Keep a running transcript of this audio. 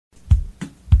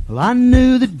Well, I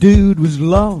knew the dude was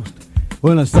lost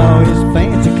when I saw his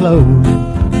fancy clothes.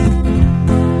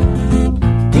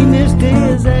 He missed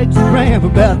his exit ramp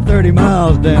about 30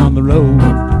 miles down the road.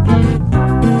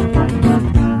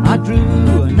 I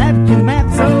drew a napkin map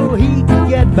so he could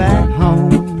get back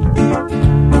home.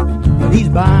 But he's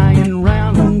buying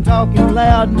round and talking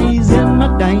loud and he's in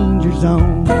my danger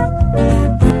zone.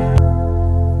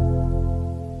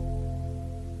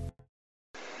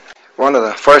 One of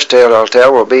the first tales I'll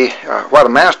tell will be what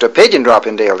amounts to a pigeon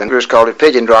dropping deal. The English called it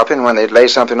pigeon dropping when they'd lay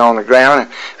something on the ground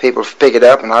and people pick it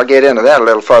up, and I'll get into that a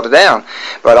little further down.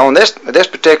 But on this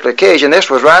particular occasion, this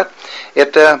was right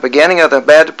at the beginning of the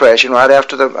bad depression, right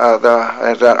after the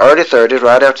early 30s,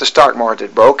 right after the stock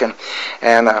market broke,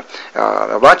 and a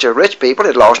bunch of rich people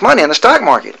had lost money in the stock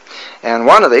market. And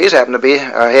one of these happened to be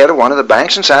head of one of the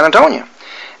banks in San Antonio.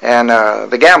 And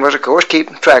the gamblers, of course, keep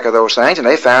track of those things, and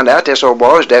they found out this old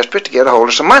boy was desperate to get a hold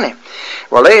of some money.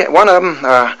 Well, one of them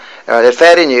that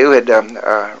Fatty knew had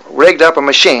rigged up a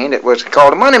machine that was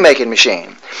called a money-making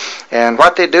machine. And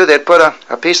what they'd do, they'd put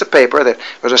a piece of paper that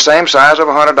was the same size of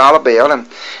a $100 bill,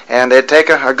 and they'd take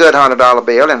a good $100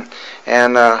 bill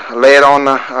and lay it on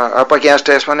up against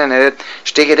this one, and they'd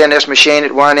stick it in this machine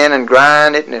at one end and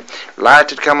grind it, and the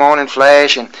lights would come on and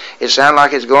flash, and it'd sound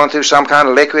like it's going through some kind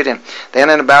of liquid, and then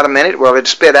in about a minute, well, it'd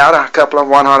spit out a couple of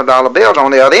 $100 bills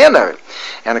on the other end of it.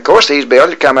 And of course, these bills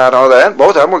that come out of that,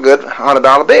 both of them were good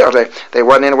 $100 bills. They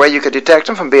wasn't any way you could detect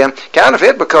them from being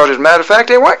counterfeit, because as a matter of fact,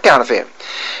 they weren't counterfeit.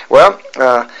 Well,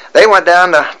 they went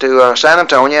down to San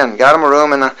Antonio and got them a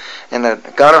room in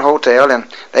the Gunner Hotel, and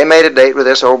they made a date with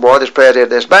this old boy, this president of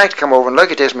this bank, to come over and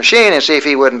look at this machine and see if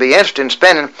he wouldn't be interested in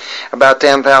spending about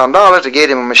 $10,000 to get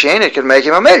him a machine that could make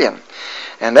him $1 million.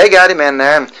 And they got him in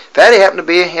there, and Fatty happened to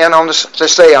be in on the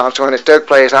seance when it took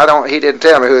place. He didn't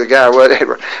tell me who the guy was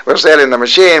that was selling the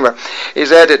machine, but he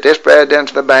said that this president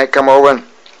of the bank come over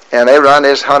and they run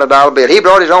this $100 bill. He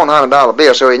brought his own $100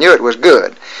 bill, so he knew it was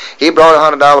good. He brought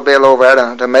a $100 bill over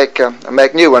there to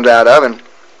make new ones out of, and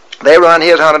they run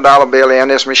his $100 bill in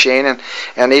this machine,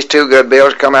 and these two good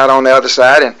bills come out on the other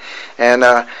side,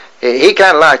 and he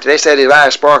kind of liked it. They said his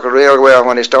eyes sparkled real well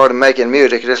when he started making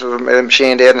music. This little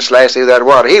machine did and slashed through that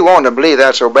water. He wanted to believe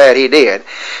that so bad he did.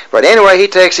 But anyway, he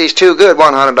takes these two good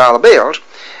 $100 bills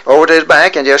over to his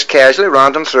bank and just casually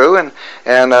runs them through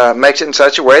and makes it in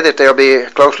such a way that they'll be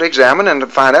closely examined and to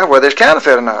find out whether it's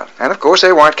counterfeit or not. And of course,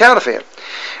 they weren't counterfeit.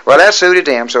 Well, that suited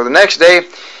him. So the next day,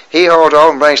 he hauls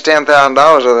off and brings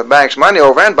 $10,000 of the bank's money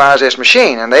over and buys this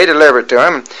machine, and they deliver it to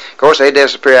him. And of course, they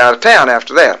disappear out of town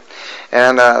after that.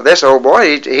 And this old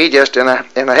boy, he just in a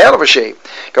hell of a shape,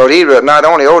 because he not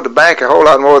only owed the bank a whole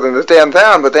lot more than the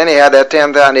 $10,000, but then he had that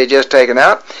 $10,000 he'd just taken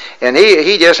out, and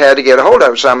he just had to get a hold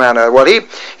of it somehow or another. Well, he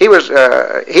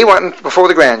went before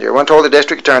the grand jury, went and told the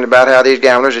district attorney about how these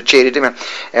gamblers had cheated him,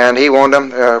 and he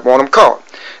wanted them caught.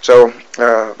 So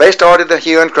they started the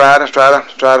hue and cry to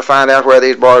try to find out where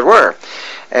these boys were.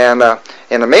 And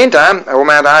in the meantime, old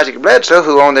man Isaac Bledsoe,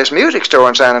 who owned this music store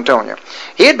in San Antonio,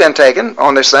 he had been taken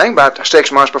on this thing about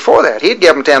 6 months before that. He'd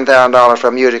given $10,000 for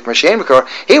a music machine because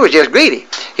he was just greedy.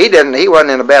 He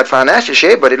wasn't in a bad financial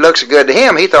shape, but it looked so good to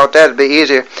him. He thought that'd be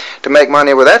easier to make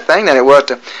money with that thing than it was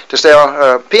to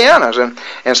sell pianos.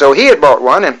 And so he had bought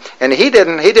one, and he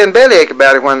didn't bellyache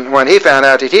about it when he found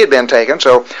out that he had been taken.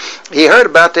 So he heard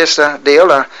about this deal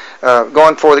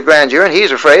going before the grand jury, and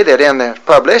he's afraid that in the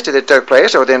publicity that took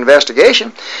place, or the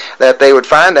investigation, that they would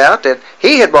find out that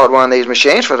he had bought one of these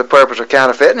machines for the purpose of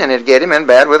counterfeiting, and it'd get him in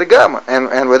bad with the government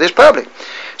and with his public.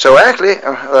 So actually,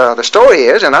 the story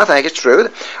is, and I think it's true,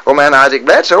 that old man Isaac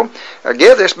Bledsoe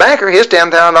give this banker his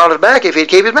 $10,000 back if he'd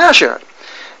keep his mouth shut.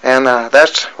 And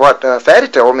that's what Fatty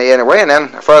told me anyway. And then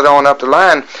further on up the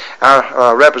line,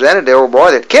 I represented the old boy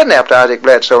that kidnapped Isaac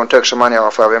Bledsoe and took some money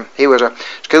off of him. He was a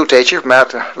school teacher from out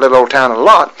the little old town of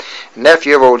Lot,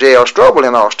 nephew of old J.L. Strobel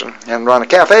in Austin, and run a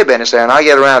cafe business there. And I'll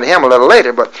get around to him a little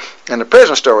later, but in the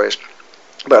prison stories.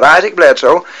 But Isaac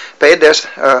Bledsoe paid this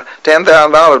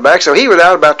 $10,000 back, so he was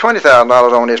out about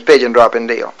 $20,000 on this pigeon dropping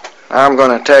deal. I'm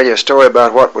going to tell you a story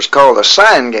about what was called the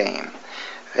sign game.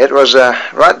 It was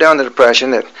right during the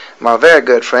Depression that my very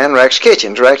good friend Rex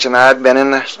Kitchens, Rex and I had been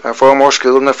in the Fillmore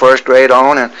School in the first grade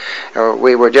on, and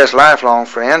we were just lifelong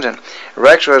friends. And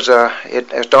Rex was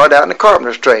it started out in the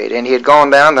carpenter's trade, and he had gone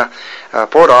down to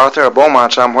Port Arthur or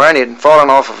Beaumont somewhere, and he'd fallen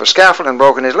off of a scaffold and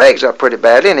broken his legs up pretty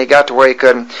badly, and he got to where he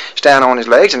couldn't stand on his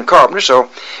legs in carpenter, so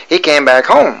he came back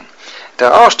home to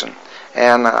Austin.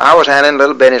 And I was handling a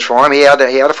little business for him. He had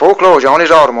a foreclosure on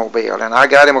his automobile, and I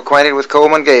got him acquainted with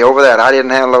Coleman Gay over that. I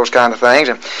didn't handle those kind of things.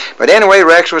 But anyway,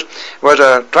 Rex was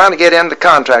trying to get into the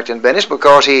contracting business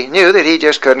because he knew that he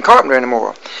just couldn't carpenter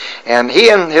anymore. And he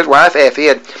and his wife Effie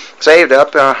had saved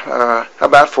up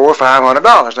about $400 or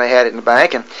 $500. They had it in the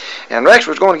bank, and Rex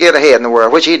was going to get ahead in the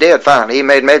world, which he did finally. He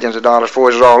made millions of dollars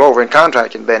before it was all over in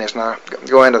contracting business. And I'll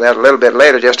go into that a little bit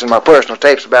later, just in my personal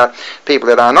tapes about people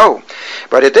that I know.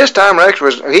 But at this time, Rex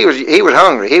was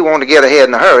hungry. He wanted to get ahead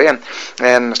in a hurry,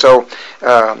 and so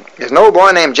there's an old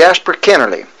boy named Jasper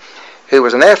Kennerly, who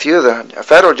was a nephew of the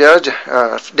federal judge,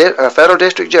 federal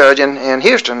district judge in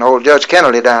Houston, old Judge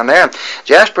Kennerly down there.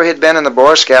 Jasper had been in the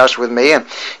Boy Scouts with me, and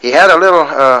he had a little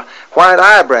white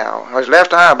eyebrow. His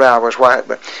left eyebrow was white,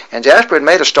 and Jasper had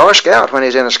made a Star Scout when he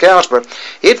was in the Scouts, but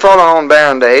he'd fallen on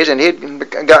barren days, and he'd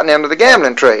gotten into the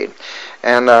gambling trade,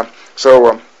 and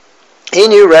so he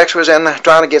knew Rex was in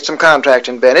trying to get some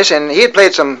contracting business, and he had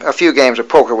played a few games of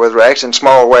poker with Rex in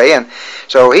small way, and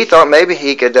so he thought maybe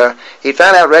he could. He'd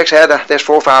found out Rex had this $400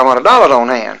 or $500 on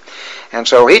hand, and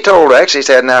so he told Rex. He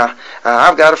said, "Now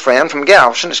I've got a friend from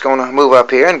Galveston that's going to move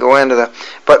up here and go into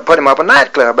put him up a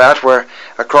nightclub out where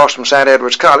across from St.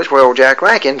 Edward's College, where old Jack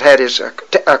Rankins had his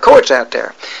courts out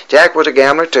there. Jack was a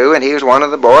gambler too, and he was one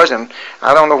of the boys, and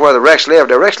I don't know whether Rex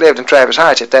lived there. Rex lived in Travis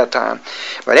Heights at that time.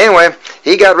 But anyway,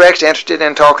 he got Rex interested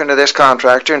in talking to this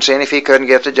contractor and seeing if he couldn't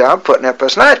get the job putting up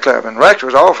this nightclub, and Rex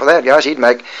was all for that, guys. He'd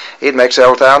make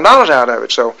several $1,000s out of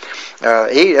it. So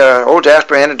old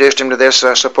Jasper introduced him to this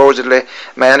supposedly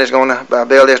man who's going to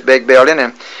build this big building,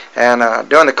 and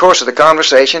during the course of the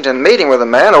conversations and meeting with the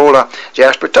man, old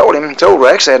Jasper told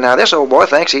Rex, said, "Now this old boy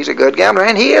thinks he's a good gambler,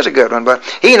 and he is a good one, but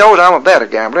he knows I'm a better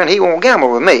gambler, and he won't gamble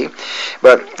with me,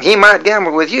 but he might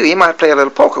gamble with you. He might play a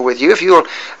little poker with you if you'll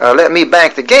let me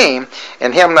bank the game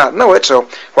and him not know it." So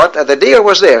what the deal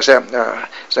was this.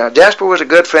 So Jasper was a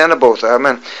good friend of both of them,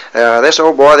 and this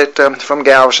old boy that from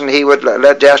Galveston, he would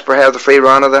let Jasper have the free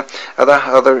run of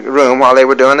the room while they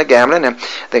were doing the gambling, and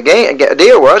the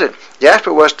deal was that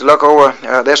Jasper was to look over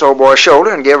this old boy's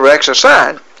shoulder and give Rex a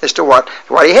sign as to what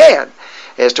he had,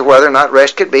 as to whether or not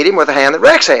Rex could beat him with the hand that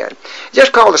Rex had.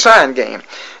 Just called the sign game.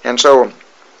 And so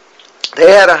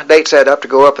they had a date set up to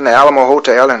go up in the Alamo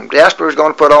Hotel, and Jasper was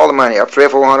going to put all the money up,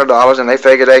 $300 or $400, and they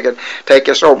figured they could take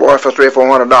this old boy for $300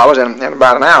 or $400 in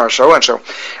about an hour or so. And so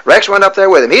Rex went up there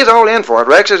with him. He's all in for it.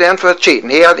 Rex is in for cheating.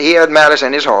 He had malice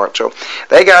in his heart. So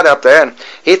they got up there, and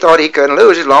he thought he couldn't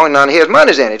lose as long as none of his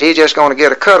money's in it. He's just going to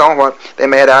get a cut on what they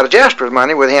made out of Jasper's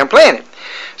money with him playing it.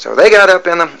 So they got up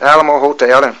in the Alamo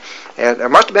Hotel, and it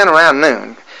must have been around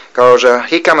noon, because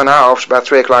he come in our office about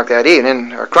 3 o'clock that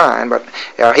evening crying. But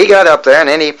he got up there, and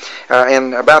then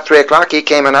in about 3 o'clock he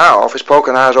came in our office. Polk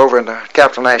and I was over in the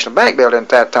Capital National Bank building at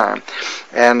that time,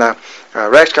 and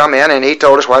Rex come in and he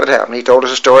told us what had happened. He told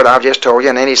us a story that I've just told you,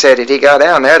 and then he said that he got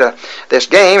down there to this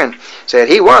game and said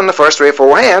he won the first 3 or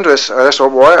 4 hands. This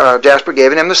old boy Jasper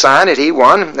giving him the sign that he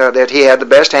won, that he had the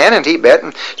best hand, and he bet.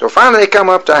 And so finally they come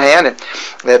up to a hand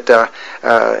that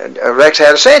Rex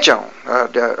had a cinch on.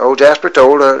 Old Jasper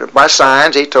told by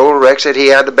signs, he told Rex that he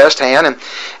had the best hand,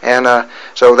 and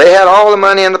so they had all the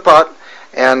money in the pot.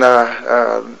 And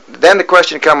then the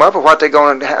question come up of what they're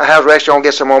going to, how's Rex going to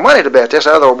get some more money to bet. This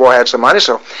other old boy had some money,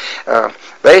 so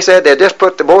they said they just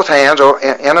put both hands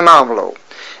in an envelope,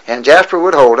 and Jasper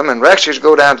would hold them, and Rex would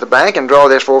go down to the bank and draw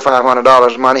this $400 or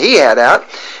 $500 of money he had out,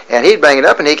 and he'd bring it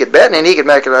up, and he could bet, and then he could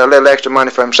make a little extra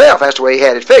money for himself. That's the way he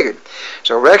had it figured.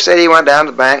 So Rex said he went down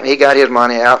to the bank, and he got his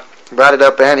money out, brought it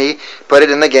up there, and he put it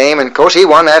in the game, and of course he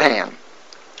won that hand.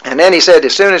 And then he said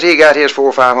as soon as he got his $400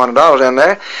 or $500 in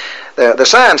there, the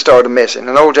signs started missing,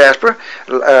 and old Jasper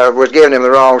was giving him the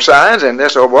wrong signs, and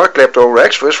this old boy clipped old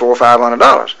Rex for his $400 or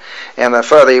 $500. And the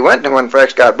further he went, and when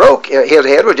Rex got broke, his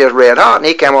head was just red hot, and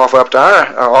he came off up to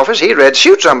our office. He'd ready to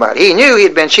shoot somebody. He knew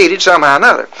he'd been cheated somehow or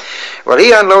another. Well,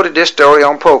 he unloaded this story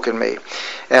on Polk and me,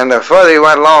 and the further he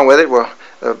went along with it, well,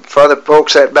 the further Polk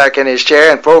sat back in his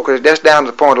chair, and Polk was just down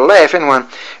to the point of laughing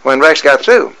when Rex got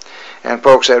through. And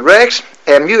Polk said, "Rex,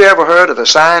 haven't you ever heard of the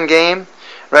sign game?"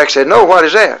 Rex said, "No, what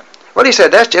is that?" Well, he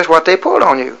said, "That's just what they pulled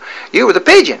on you. You were the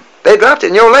pigeon. They dropped it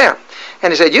in your lap."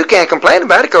 And he said, "You can't complain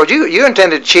about it because you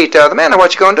intended to cheat the other man. Now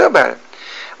what you going to do about it?"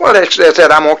 Well, they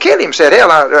said, "I'm going to kill him." Said, "Hell,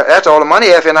 that's all the money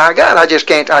Effie and I got.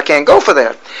 I can't go for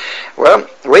that." Well,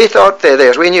 we thought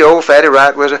this. We knew old Fatty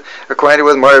Wright was acquainted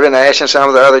with Mervyn Ash and some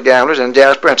of the other gamblers and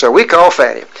Jasper, and so we called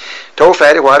Fatty. Told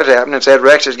Fatty what had happened and said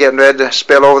Rex is getting ready to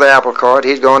spill over the apple cart.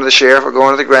 He's going to the sheriff or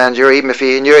going to the grand jury. Even if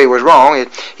he knew he was wrong,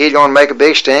 he's going to make a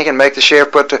big stink and make the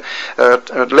sheriff put the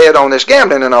lid on this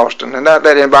gambling in Austin and not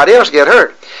let anybody else get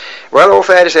hurt. Well, old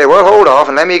Fatty said, "Well, hold off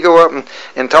and let me go up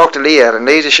and talk to Lee Allen.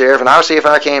 Lee's the sheriff, and I'll see if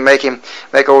I can't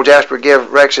make old Jasper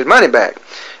give Rex his money back."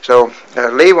 So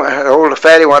old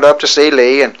Fatty went up to see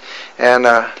Lee, and And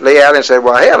Lee Allen said,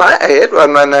 well, hell, it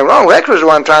wasn't anything wrong. Rex was the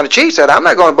one trying to cheat. Said, I'm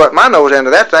not going to butt my nose into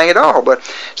that thing at all. But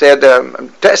said,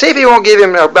 see if you won't give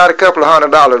him about a couple of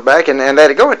 $100 back and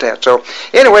let it go at that. So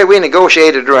anyway, we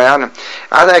negotiated around. And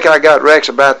I think I got Rex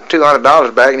about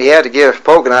 $200 back, and he had to give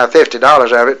Polk and I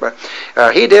 $50 of it.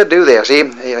 But he did do this.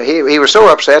 He was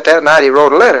so upset that night he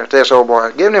wrote a letter to this old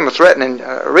boy, giving him a threatening,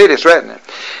 really threatening.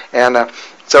 And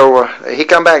so he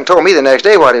come back and told me the next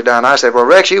day what he'd done. I said, well,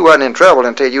 Rex, you wasn't in trouble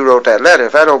until you wrote that letter.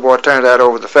 If that old boy turns that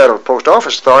over to the federal post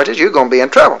office authorities, you're going to be in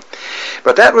trouble.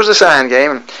 But that was the sign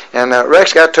game, and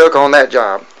Rex got took on that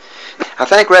job. I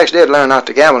think Rex did learn not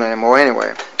to gamble anymore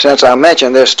anyway. Since I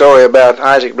mentioned this story about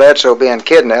Isaac Bledsoe being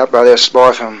kidnapped by this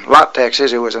boy from Lott,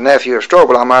 Texas, who was a nephew of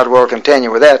Strobel, I might as well continue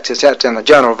with that since that's in the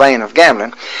general vein of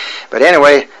gambling. But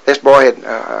anyway, this boy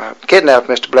had kidnapped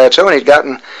Mr. Bledsoe, and he'd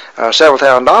gotten several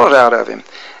 $1,000s out of him.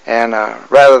 And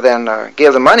rather than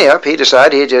give the money up, he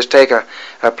decided he'd just take a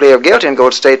plea of guilty and go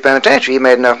to state penitentiary. He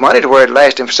made enough money to where it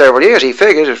lasted him for several years. He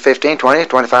figured it was $15,000, $20,000,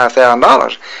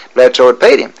 $25,000. Bledsoe had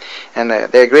paid him. And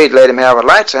they agreed to let him have a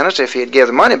light sentence if he'd give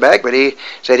the money back, but he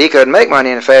said he couldn't make money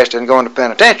any faster than going to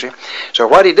penitentiary. So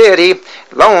what he did, he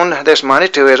loaned this money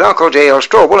to his uncle, J.L.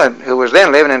 Strobel, who was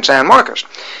then living in San Marcos,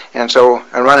 and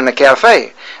running a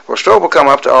cafe. Well, Strobel come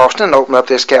up to Austin and opened up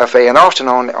this cafe in Austin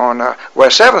on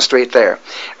West 7th Street there,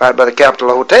 right by the Capitol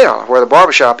Hotel, where the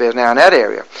barbershop is now in that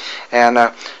area.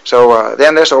 And so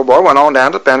then this old boy went on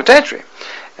down to the penitentiary.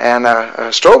 And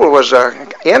Strobel was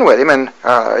in with him, and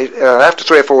after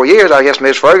 3 or 4 years, I guess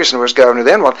Miss Ferguson was governor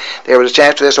then. Well, there was a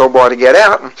chance for this old boy to get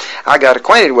out, and I got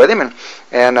acquainted with him,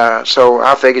 and so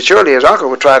I figured surely his uncle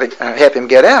would try to help him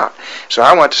get out. So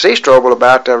I went to see Strobel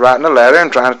about writing a letter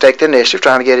and trying to take the initiative,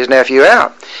 trying to get his nephew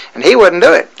out, and he wouldn't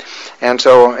do it. And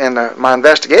so in my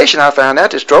investigation, I found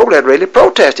out that Strobel had really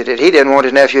protested it. He didn't want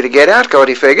his nephew to get out because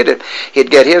he figured that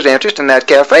he'd get his interest in that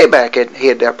cafe back. He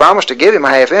had promised to give him a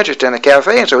half interest in the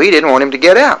cafe, and so he didn't want him to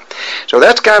get out. So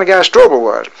that's the kind of guy Strobel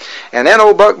was. And then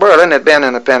old Buck Berlin had been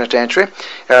in the penitentiary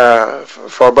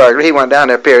for burglary. He went down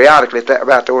there periodically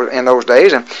in those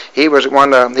days, and he was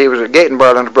Gaten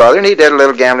Berlin's brother, and he did a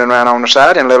little gambling around on the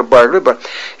side and a little burglary. But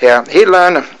he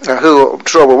learned who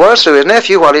Strobel was through his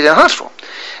nephew while he was in Huntsville.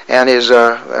 And this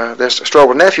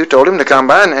Strobel nephew told him to come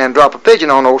by and drop a pigeon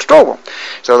on old Strobel.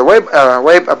 So the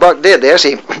way Buck did this,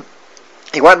 he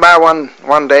went by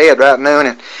one day about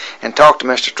noon and talked to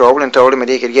Mr. Strobel and told him that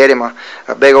he could get him a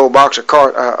big old box of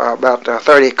about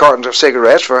 30 cartons of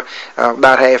cigarettes for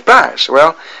about half price.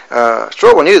 Well,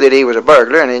 Strobel knew that he was a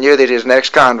burglar, and he knew that he was an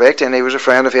ex-convict, and he was a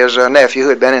friend of his nephew who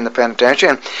had been in the penitentiary,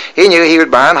 and he knew he was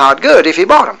buying hot goods if he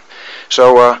bought them.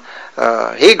 So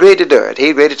he agreed to do it. He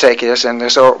agreed to take this,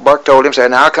 and so Buck told him, said,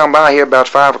 now I'll come by here about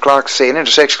 5 o'clock this evening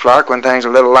to 6 o'clock when things are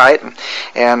a little light,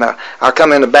 and I'll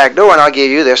come in the back door and I'll give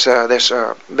you this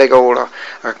big old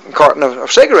carton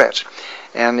of cigarettes,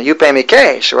 and you pay me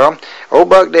cash. Well, old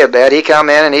Buck did that. He come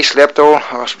in and he slipped old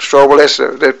Strobel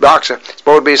this box of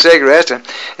supposed to be cigarettes,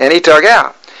 and he took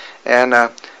out. And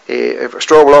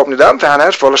Strobel opened it up and found out it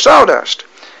was full of sawdust.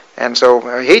 And so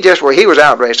he was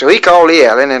outraged. So he called Lee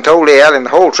Allen and told Lee Allen the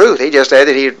whole truth. He just said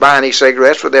that he was buying these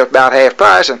cigarettes for about half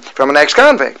price and from an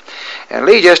ex-convict. And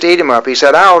Lee just ate him up. He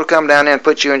said, I ought to come down there and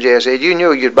put you in jail. He said, you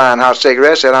knew you'd buying hot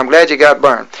cigarettes. He said, I'm glad you got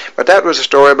burned. But that was the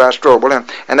story about Strobel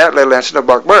and that little incident of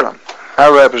Buck Berlin.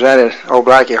 I represented old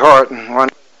Blackie Hart and one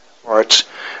Hart's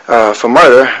for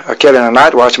murder, killing a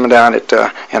night watchman down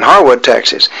in Harwood,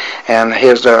 Texas. And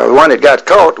his the one that got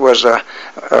caught was a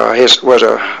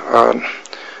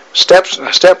step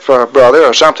brother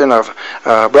or something of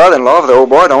brother-in-law of the old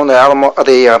boy that owned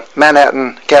the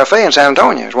Manhattan Cafe in San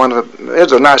Antonio. It was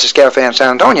the nicest cafe in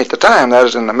San Antonio at the time. That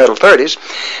was in the middle 30s.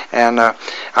 And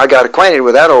I got acquainted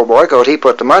with that old boy because he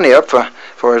put the money up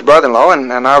for his brother-in-law,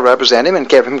 and I represented him and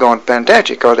kept him going to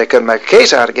penitentiary because they couldn't make a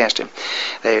case out against him.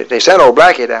 They sent old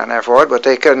Blackie down there for it, but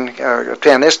they couldn't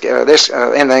pin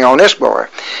anything on this boy.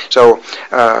 So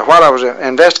while I was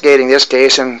investigating this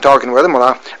case and talking with him,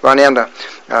 I run into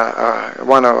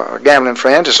one of our gambling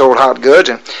friends that sold hot goods,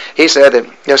 and he said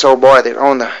that this old boy that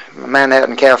owned the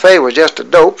Manhattan Cafe was just a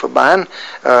dope for buying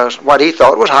what he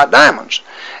thought was hot diamonds.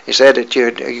 He said that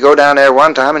you go down there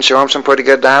one time and show him some pretty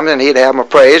good diamonds, and he'd have them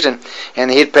appraised,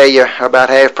 and he'd pay you about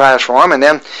half price for them, and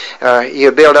then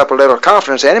you'd build up a little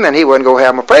confidence in him, and he wouldn't go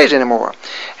have them appraised anymore.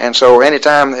 And so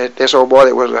anytime this old boy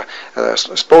that was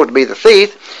supposed to be the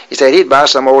thief, he said he'd buy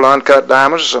some old uncut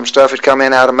diamonds or some stuff that come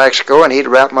in out of Mexico, and he'd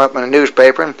wrap them up in a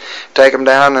newspaper and take them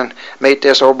down and meet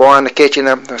this old boy in the kitchen,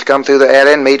 come through the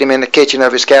alley and meet him in the kitchen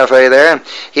of his cafe there, and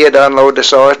he'd unload the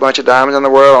sorest bunch of diamonds in the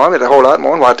world on him, a whole lot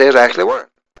more than what theirs actually were.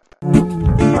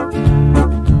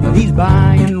 He's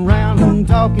buying round and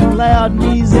talking. talking loud and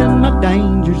he's in my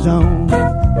danger zone.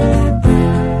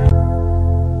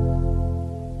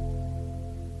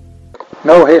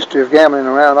 No history of gambling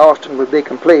around Austin would be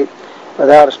complete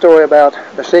without a story about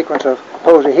the sequence of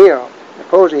Posey Hill.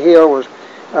 Posey Hill was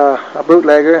a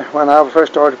bootlegger when I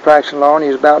first started practicing law, and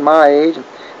he was about my age. And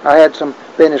I had some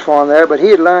business for him there, but he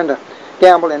had learned to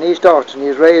gamble in East Austin. He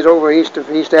was raised over east of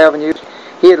East Avenue.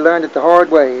 He had learned it the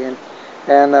hard way,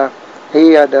 and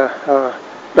he had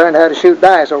learned how to shoot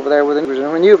dice over there with him.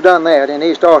 And when you've done that in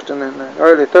East Austin in the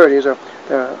early 30s or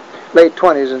late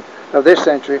 20s of this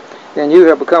century, then you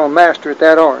have become a master at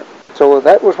that art. So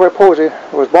that was where Posey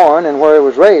was born and where he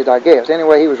was raised, I guess.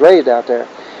 Anyway, he was raised out there.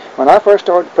 When I first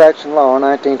started practicing law in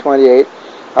 1928,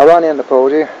 I run into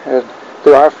Posey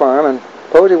through our firm, and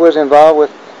Posey was involved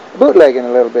with bootlegging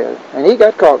a little bit. And he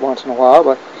got caught once in a while,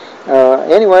 but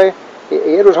anyway,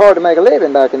 it was hard to make a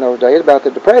living back in those days about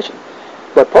the Depression.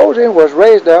 But Posey was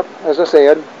raised up, as I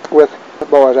said, with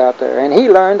boys out there, and he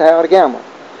learned how to gamble.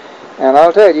 And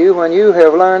I'll tell you, when you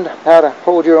have learned how to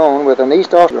hold your own with an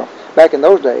East Austin, back in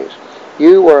those days,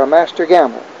 you were a master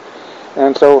gambler.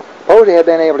 And so Posey had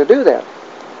been able to do that.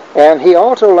 And he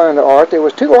also learned the art. There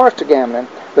was two arts to gambling,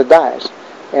 the dice.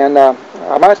 And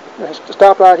I might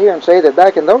stop right here and say that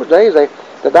back in those days,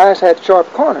 the dice had sharp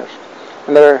corners.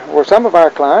 And there were some of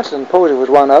our clients, and Posey was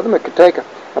one of them, that could take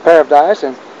a pair of dice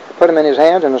and put them in his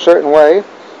hands in a certain way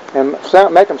and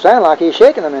make them sound like he's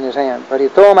shaking them in his hand. But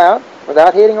he'd throw them out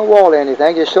without hitting a wall or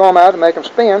anything, just show them out and make them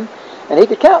spin, and he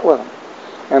could count with them.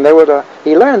 And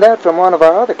he learned that from one of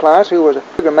our other clients who was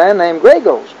a man named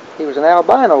Gragos. He was an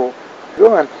albino,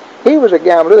 and he was a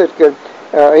gambler that could,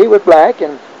 he was black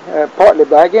and partly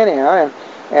black anyhow,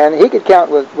 and he could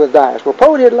count with dice. Well,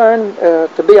 Posey had learned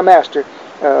to be a master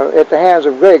at the hands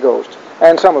of Gragos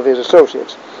and some of his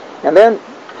associates. And then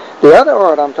the other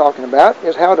art I'm talking about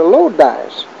is how to load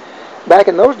dice. Back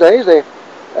in those days,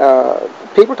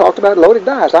 people talked about loaded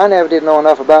dice. I never did know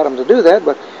enough about them to do that,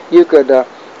 but you could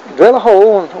drill a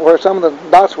hole where some of the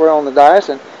dots were on the dice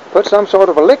and put some sort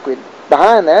of a liquid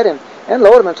behind that and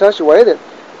load them in such a way that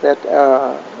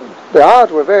the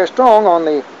odds were very strong on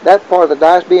that part of the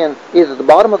dice being either the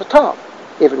bottom or the top.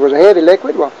 If it was a heavy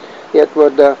liquid, well, it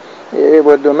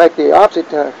would make the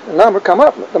opposite number come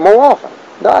up the more often.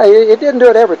 It didn't do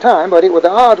it every time, but the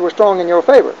odds were strong in your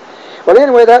favor. Well,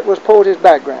 anyway, that was Posey's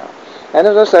background. And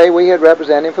as I say, we had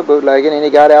represented him for bootlegging, and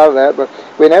he got out of that, but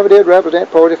we never did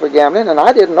represent Posey for gambling, and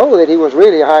I didn't know that he was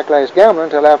really a high-class gambler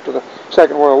until after the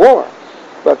Second World War.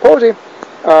 But Posey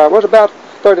was about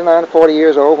 39 to 40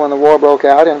 years old when the war broke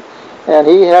out, and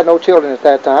he had no children at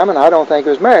that time, and I don't think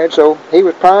he was married, so he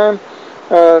was prime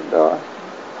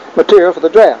material for the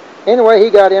draft. Anyway, he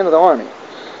got into the Army,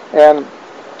 and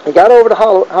he got over to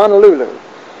Honolulu,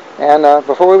 and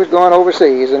before he was going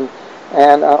overseas, and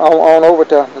on over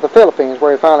to the Philippines,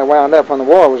 where he finally wound up when the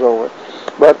war was over.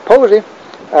 But Posey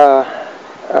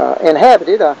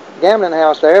inhabited a gambling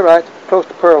house there right close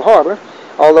to Pearl Harbor,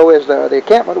 although the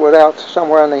encampment was out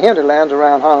somewhere in the hinterlands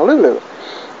around Honolulu.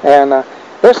 And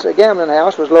this gambling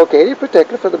house was located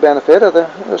particularly for the benefit of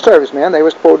the servicemen. They were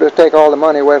supposed to take all the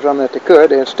money away from them that they could.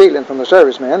 They were stealing from the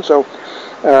servicemen. So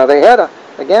they had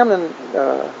the gambling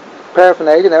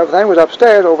paraphernalia and everything was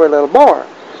upstairs over a little bar.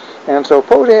 And so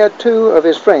Posey had two of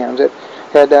his friends that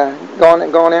had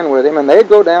gone in with him, and they'd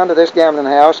go down to this gambling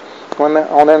house on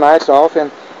their nights off,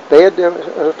 and they had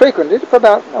frequented it for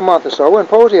about a month or so. And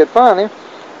Posey had finally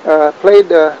played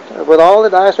with all the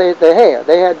dice they had.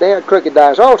 They had crooked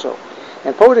dice also,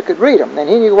 and Posey could read them, and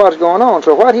he knew what was going on.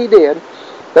 So what he did,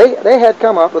 they had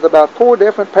come up with about 4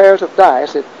 different pairs of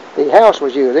dice that the house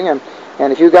was using, and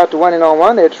if you got to winning on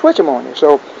one, they'd switch them on you.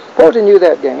 So Posey knew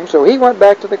that game, so he went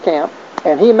back to the camp,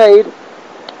 and he made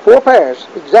 4 pairs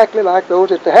exactly like those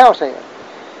that the house had.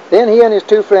 Then he and his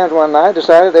 2 friends one night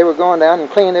decided they were going down and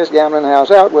clean this gambling house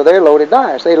out with their loaded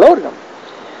dice. They loaded them,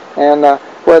 and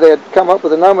where they had come up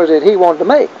with the numbers that he wanted to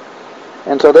make.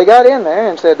 And so they got in there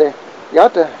and said they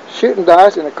got to shooting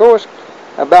dice, and of course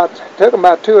took them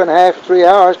about 2.5 to 3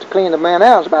 hours to clean the men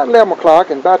out. It was about 11 o'clock,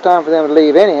 and about time for them to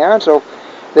leave anyhow. And so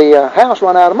the house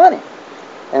ran out of money,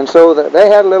 and so they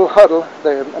had a little huddle.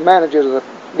 The managers of the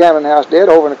gambling house did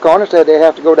over in the corner, said they'd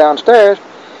have to go downstairs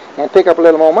and pick up a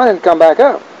little more money and come back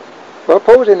up. Well,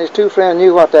 Posey and his 2 friends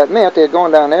knew what that meant. They had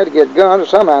gone down there to get guns or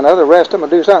somehow or another, arrest them or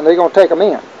do something. They're going to take them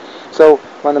in. So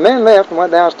when the men left and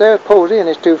went downstairs, Posey and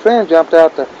his 2 friends jumped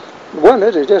out the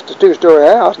windows. It's just a 2-story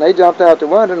house, and they jumped out the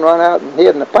window and run out and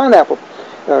hid in the pineapple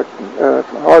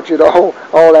orchard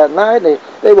all that night.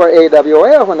 They were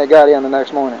AWOL when they got in the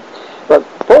next morning. But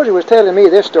Posey was telling me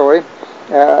this story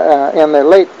in the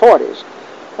late 40s.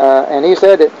 And he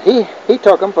said that he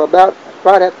took them for about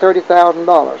right at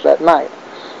 $30,000 that night.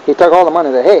 He took all the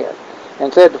money they had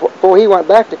and said before he went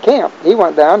back to camp, he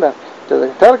went down to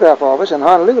the telegraph office in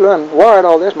Honolulu and wired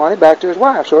all this money back to his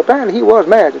wife. So apparently he was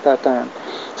married at that time.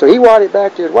 So he wired it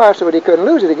back to his wife so that he couldn't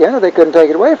lose it again or they couldn't take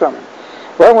it away from him.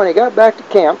 Well, when he got back to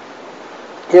camp,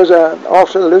 his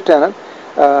officer, the lieutenant,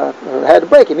 had to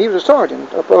break him. He was a sergeant.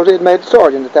 Suppose he had made a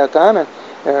sergeant at that time, and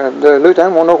the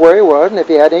lieutenant won't know where he was and if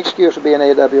he had any excuse for being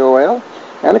AWOL.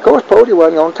 And of course, Posey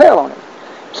wasn't going to tell on him.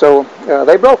 So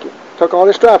they broke him, took all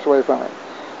his stripes away from him.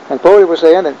 And Posey was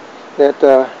saying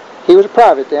that he was a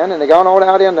private then, and they gone all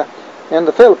out in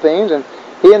the Philippines, and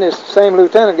he and his same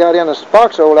lieutenant got in a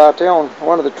foxhole out there on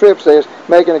one of the trips they was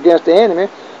making against the enemy,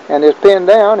 and they was pinned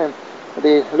down, and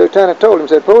the lieutenant told him,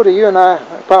 said, Posey, you and I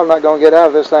are probably not going to get out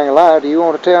of this thing alive. Do you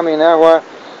want to tell me now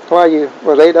why you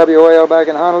was AWOL back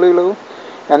in Honolulu?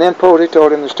 And then Posey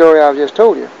told him the story I've just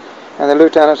told you. And the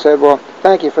lieutenant said, well,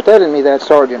 thank you for telling me that,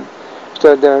 Sergeant. He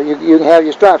said, you can have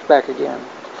your stripes back again.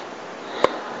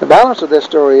 The balance of this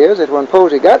story is that when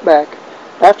Posey got back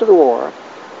after the war,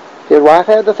 his wife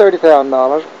had the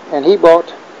 $30,000, and he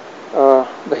bought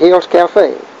the Hills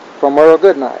Cafe from Merle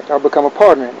Goodnight, or become a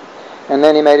partner in it. And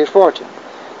then he made his fortune.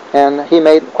 And he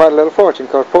made quite a little fortune,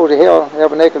 because Posey held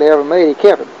every nickel he ever made, he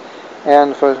kept it.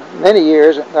 And for many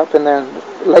years, up in the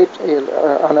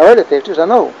early 50s, I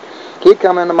know, he'd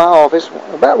come into my office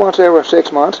about once every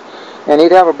 6 months, and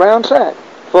he'd have a brown sack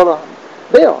full of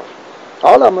bills.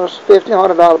 All of them was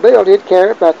 $50, $100 bills. He'd carry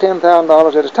about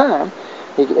 $10,000 at a time.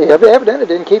 He evidently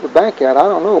didn't keep a bank out, I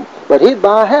don't know. But he'd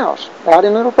buy a house out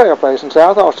in a repair place in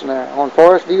South Austin there on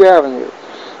Forest View Avenue.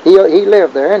 He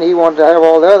lived there, and he wanted to have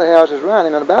all the other houses around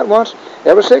him. And about once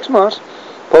every 6 months,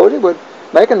 Posey would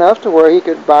make enough to where he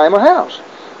could buy him a house.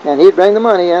 And he'd bring the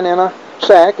money in a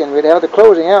sack, and we'd have the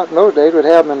closing out in those days. We'd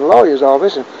have them in the lawyer's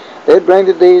office, and they'd bring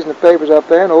the deeds and the papers up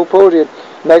there, and old Posey would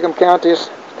make them count this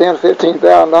 $10,000 to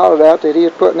 $15,000 out that he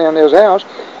was putting in his house,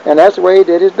 and that's the way he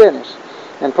did his business.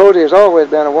 And Posey has always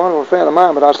been a wonderful friend of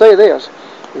mine, but I'll say this,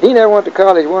 he never went to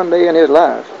college one day in his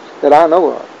life that I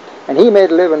know of, and he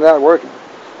made a living without working.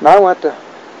 And I went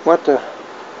to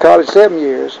college 7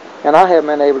 years, and I haven't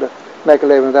been able to make a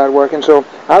living without working, so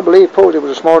I believe Posey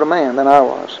was a smarter man than I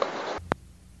was.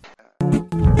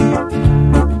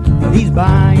 He's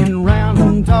buying round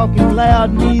and talking loud,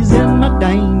 and he's in my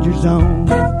danger zone.